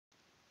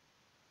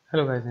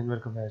Hello guys and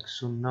welcome back.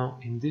 So now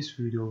in this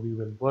video we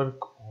will work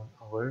on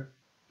our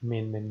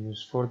main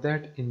menus. For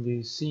that, in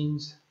the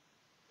scenes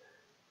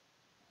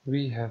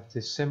we have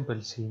this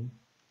sample scene.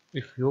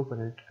 If you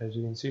open it, as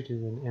you can see, it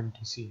is an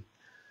empty scene.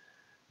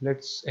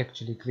 Let's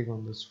actually click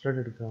on this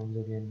flooded ground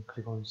again,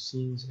 click on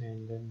scenes,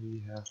 and then we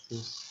have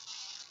this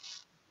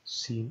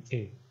scene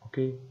A.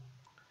 Okay,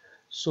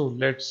 so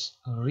let's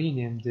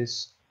rename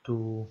this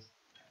to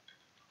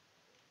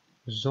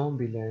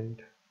Zombieland.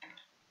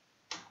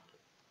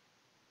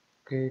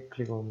 Okay,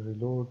 click on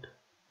reload,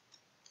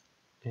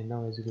 and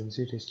now as you can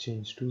see it is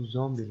changed to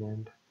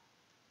Zombieland.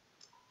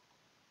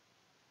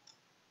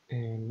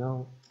 And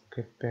now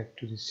get back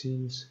to the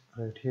scenes.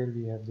 Right here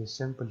we have the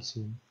sample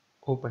scene.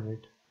 Open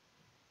it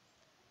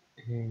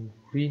and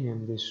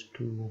rename this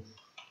to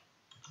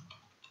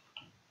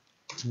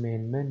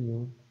main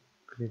menu.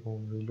 Click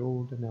on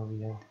reload. Now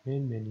we have the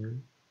main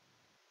menu.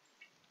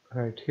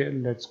 Right here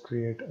let's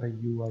create a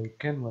UI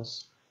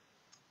canvas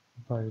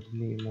by the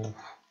name of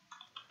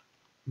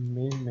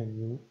main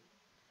menu,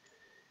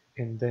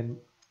 and then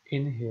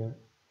in here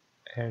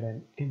add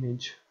an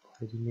image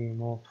by the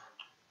name of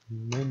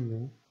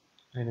menu.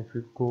 And if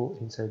we go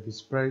inside the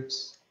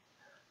sprites,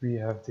 we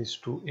have these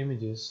two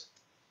images.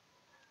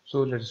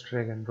 So let's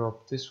drag and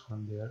drop this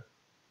one there.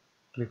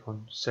 Click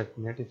on set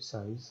native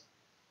size,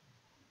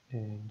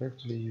 and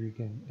actually we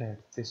can add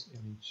this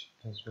image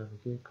as well.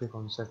 Okay, click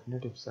on set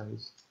native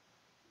size,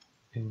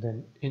 and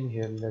then in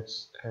here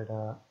let's add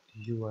a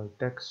UI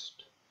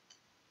text.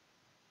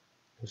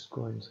 Let's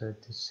go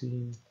inside the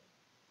scene.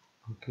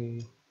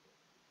 Okay,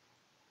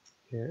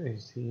 here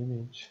is the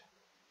image,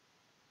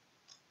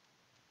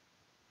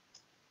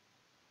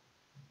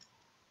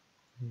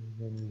 and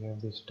then we have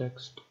this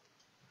text.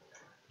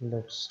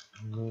 Let's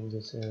name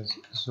this as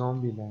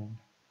Zombieland.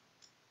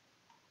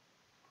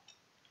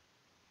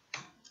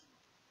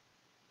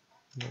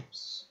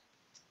 Oops.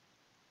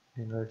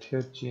 And right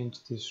here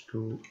change this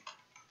to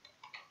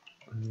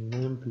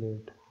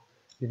nameplate.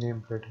 The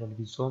nameplate will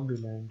be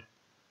Zombieland.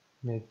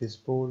 Make this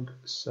bold,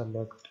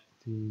 select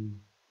the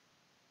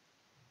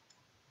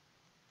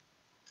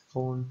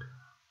font.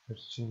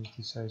 Let's change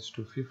the size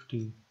to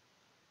 50.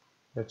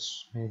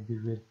 Let's make the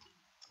width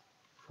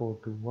 4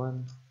 to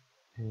 1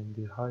 and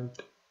the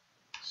height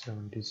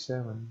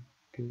 77.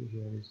 Okay,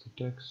 here is the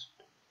text.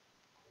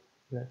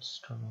 Let's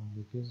turn on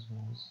the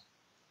gizmos.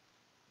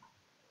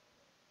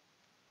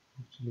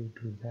 Actually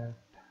do that.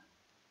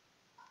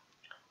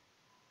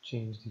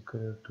 Change the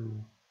color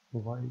to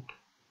white,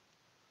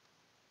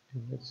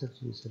 and let's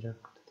actually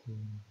select the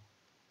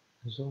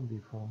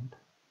zombie font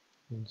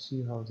and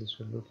see how this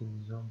will look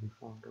in the zombie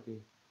font. Okay,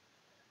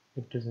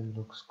 it doesn't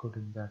look good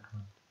in that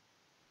one,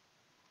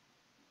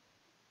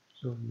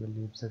 so we will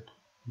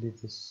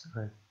leave this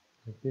right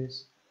like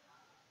this.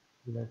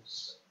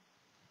 Let's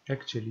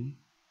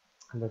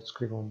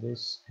click on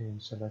this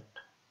and select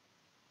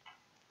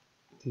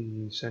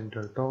the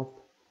center top.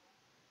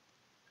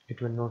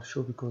 It will not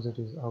show because it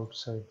is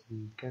outside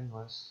the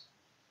canvas,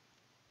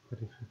 but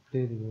if you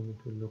play the game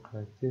it will look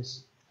like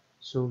this.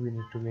 So we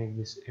need to make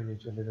this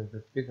image a little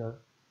bit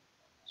bigger.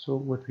 So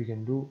what we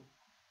can do,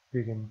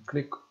 we can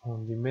click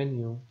on the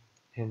menu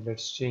and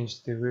let's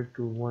change the width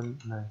to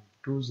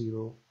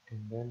 1920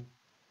 and then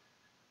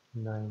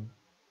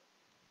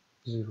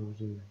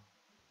 900.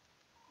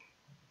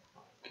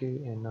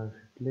 Okay, and now if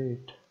you play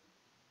it,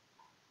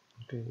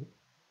 okay,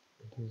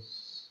 it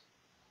is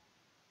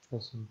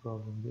there's some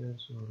problem there,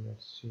 so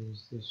let's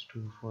change this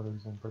to, for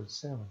example,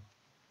 7.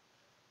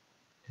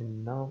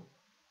 And now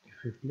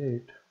if we play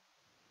it,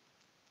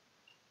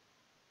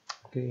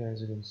 okay,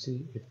 as you can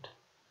see it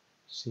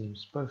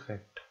seems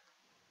perfect,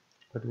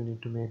 but we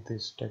need to make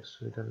this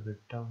text a little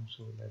bit down,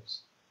 so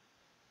let's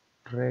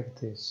drag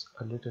this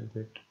a little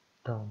bit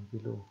down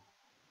below,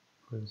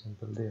 for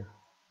example there.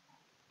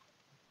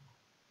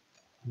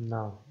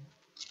 Now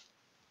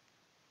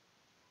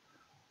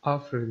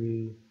after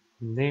the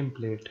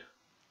nameplate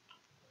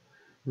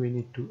we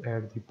need to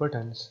add the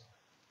buttons,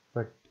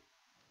 but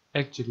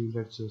actually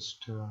let's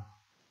just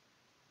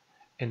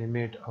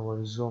animate our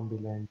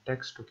Zombieland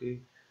text.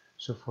 Okay,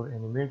 so for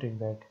animating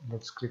that,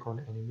 let's click on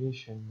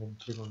animation, then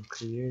click on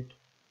create.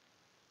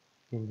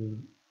 In the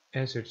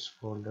assets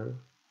folder,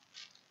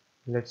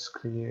 let's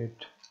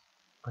create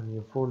a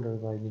new folder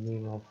by the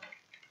name of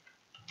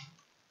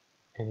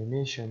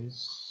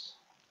animations,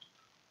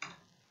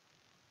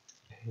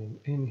 and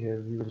in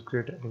here we will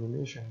create an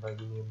animation by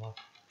the name of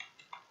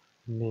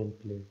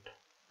nameplate.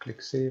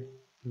 Click save.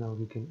 Now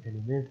we can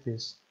animate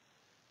this,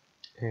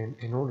 and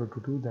in order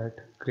to do that,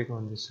 click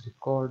on this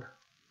record.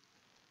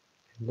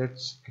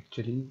 Let's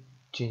actually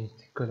change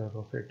the color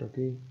of it.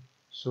 Okay,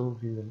 so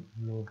we will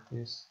make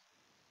this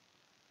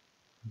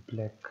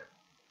black,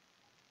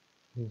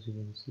 as you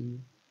can see,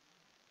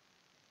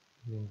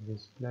 make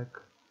this black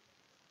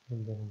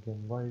and then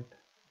again white.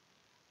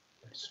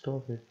 Let's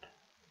stop it.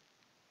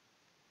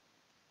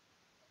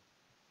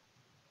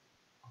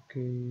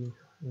 Okay,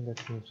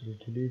 let me actually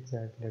delete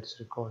that. Let's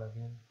record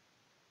again,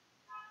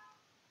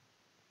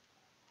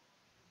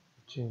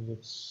 change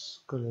its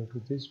color to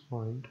this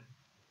point,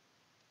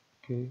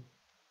 Okay,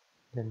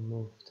 then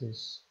move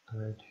this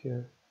right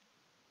here,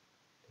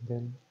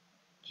 then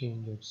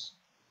change its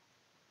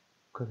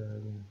color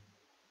again,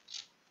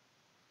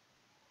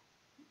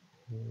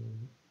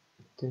 and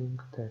I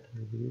think that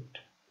will be it.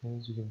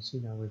 As you can see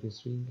now it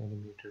is being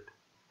animated,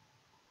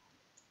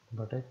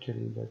 but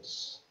actually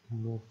let's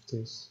move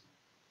this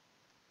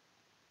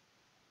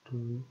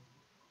to,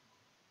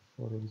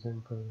 for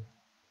example,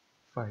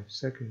 5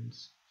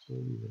 seconds, so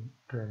we will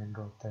drag and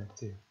drop that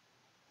there.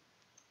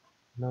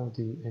 Now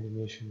the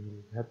animation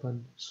will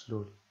happen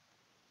slowly,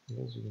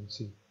 as you can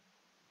see.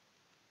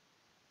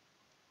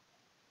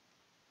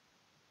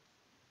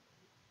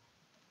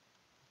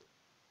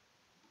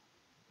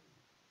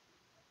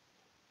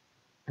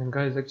 And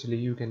guys, actually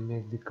you can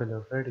make the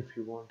color red if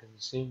you want. In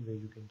the same way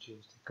you can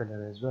change the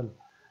color as well.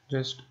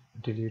 Just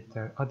delete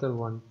that other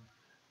one,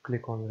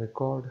 click on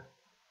record,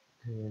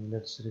 and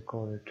let's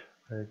record it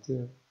right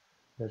there.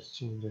 Let's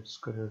change its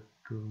color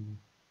to,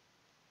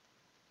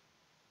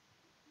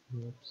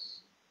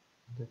 oops,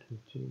 let me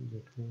change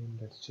it again.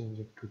 Let's change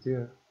it to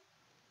there,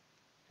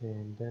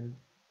 and then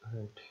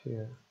right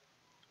here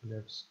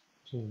let's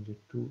change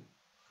it to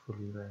full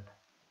red,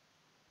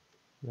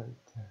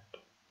 like that.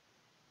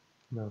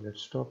 Now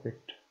let's stop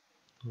it,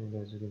 and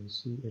as you can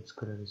see its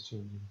color is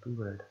changing to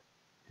red.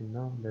 And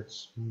now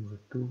let's move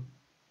it to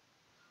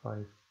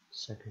 5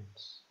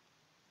 seconds,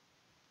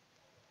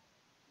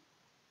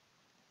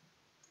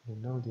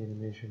 and now the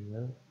animation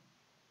will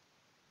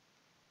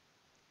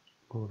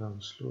go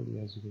down slowly,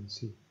 as you can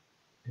see.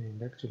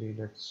 And actually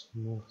let's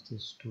move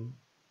this to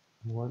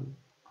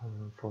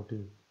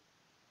 114.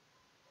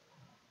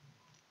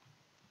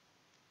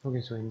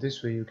 Okay, so in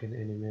this way you can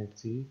animate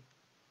the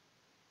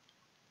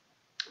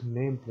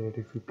nameplate.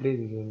 If you play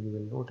the game you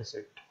will notice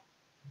it.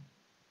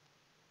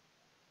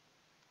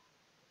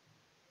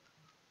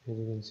 As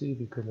you can see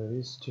the color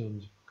is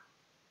changing.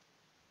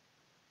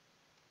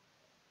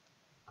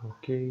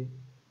 Okay,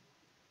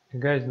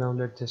 and guys, now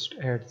let's just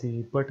add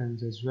the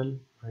buttons as well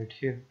right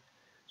here.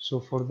 So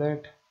for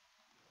that,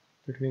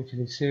 let me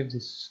actually save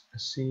this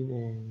scene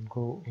and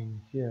go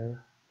in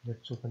here.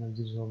 Let's open up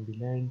the zombie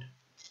land,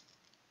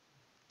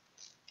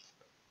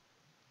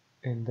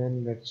 and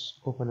then let's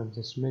open up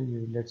this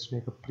menu. Let's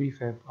make a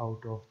prefab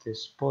out of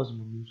this pause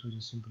menu. So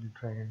just simply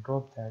drag and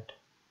drop that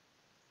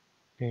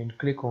and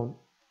click on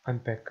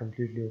unpack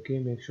completely. Okay,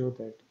 make sure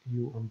that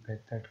you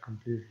unpack that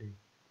completely.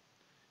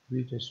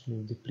 We just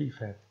need the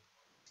prefab.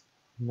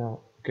 Now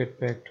get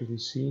back to the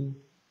scene,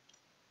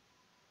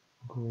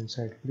 go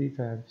inside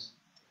prefabs.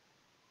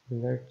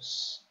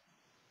 Let's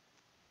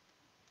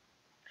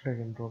drag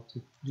and drop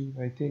the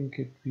I think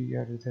we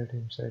added that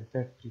inside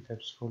that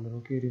prefabs folder.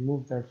 Okay,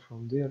 remove that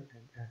from there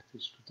and add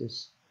this to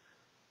this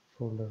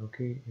folder.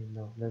 Okay, and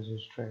now let's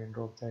just drag and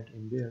drop that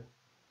in there.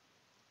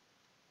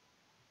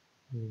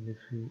 And if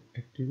we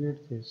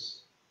activate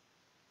this,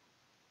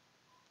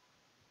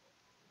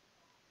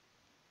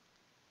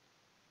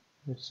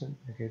 let's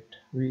unpack it.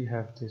 We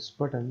have these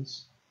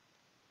buttons.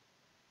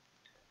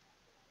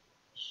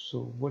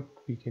 So what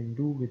we can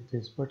do with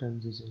these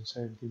buttons is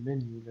inside the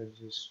menu. Let's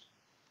just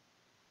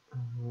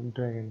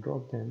drag and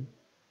drop them.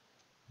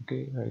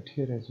 Okay, right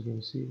here as you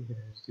can see it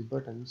has the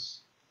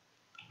buttons.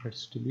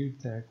 Let's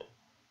delete that.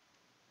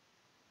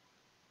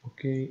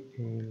 Okay,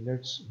 and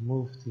let's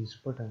move these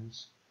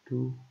buttons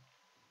to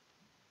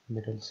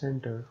middle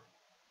center,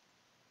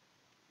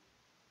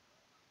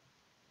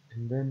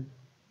 and then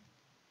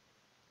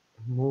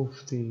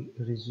move the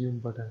resume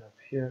button up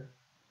here,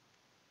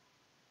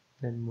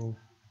 then move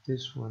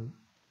this one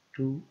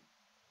to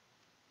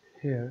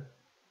here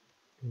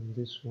and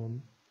this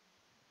one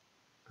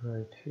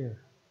right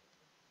here.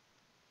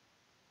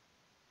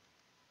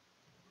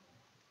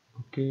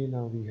 Okay,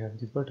 now we have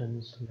the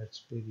buttons. Let's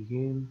play the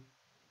game.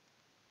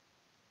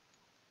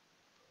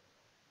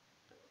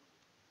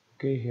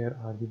 Okay, here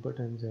are the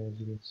buttons as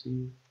you can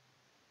see.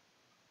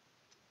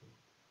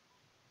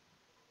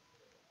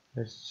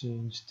 Let's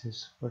change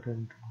this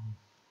button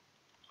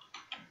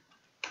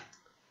to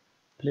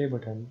play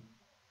button,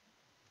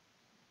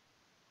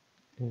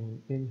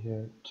 and in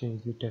here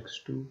change the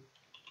text to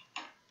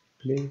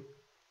play,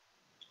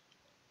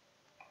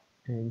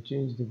 and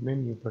change the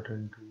menu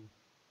button to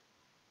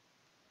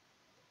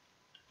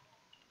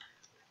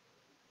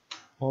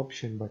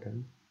option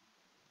button,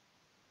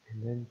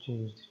 and then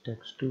change the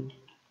text to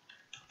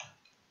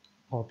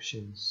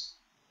options.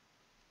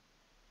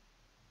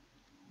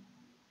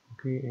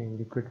 Okay, and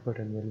the quit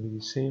button will be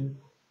the same.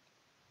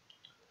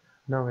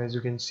 Now as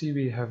you can see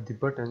we have the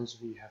buttons,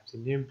 we have the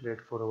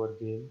nameplate for our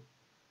game.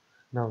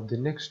 Now the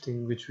next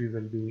thing which we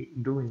will be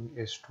doing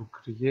is to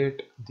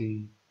create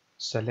the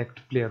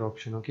select player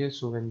option. Okay,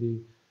 so when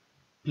the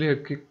player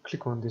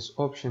click on this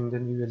option,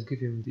 then we will give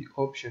him the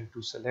option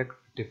to select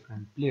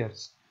different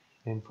players,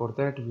 and for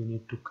that we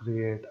need to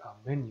create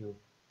a menu,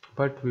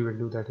 but we will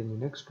do that in the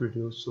next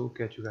video, so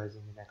catch you guys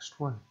in the next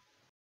one.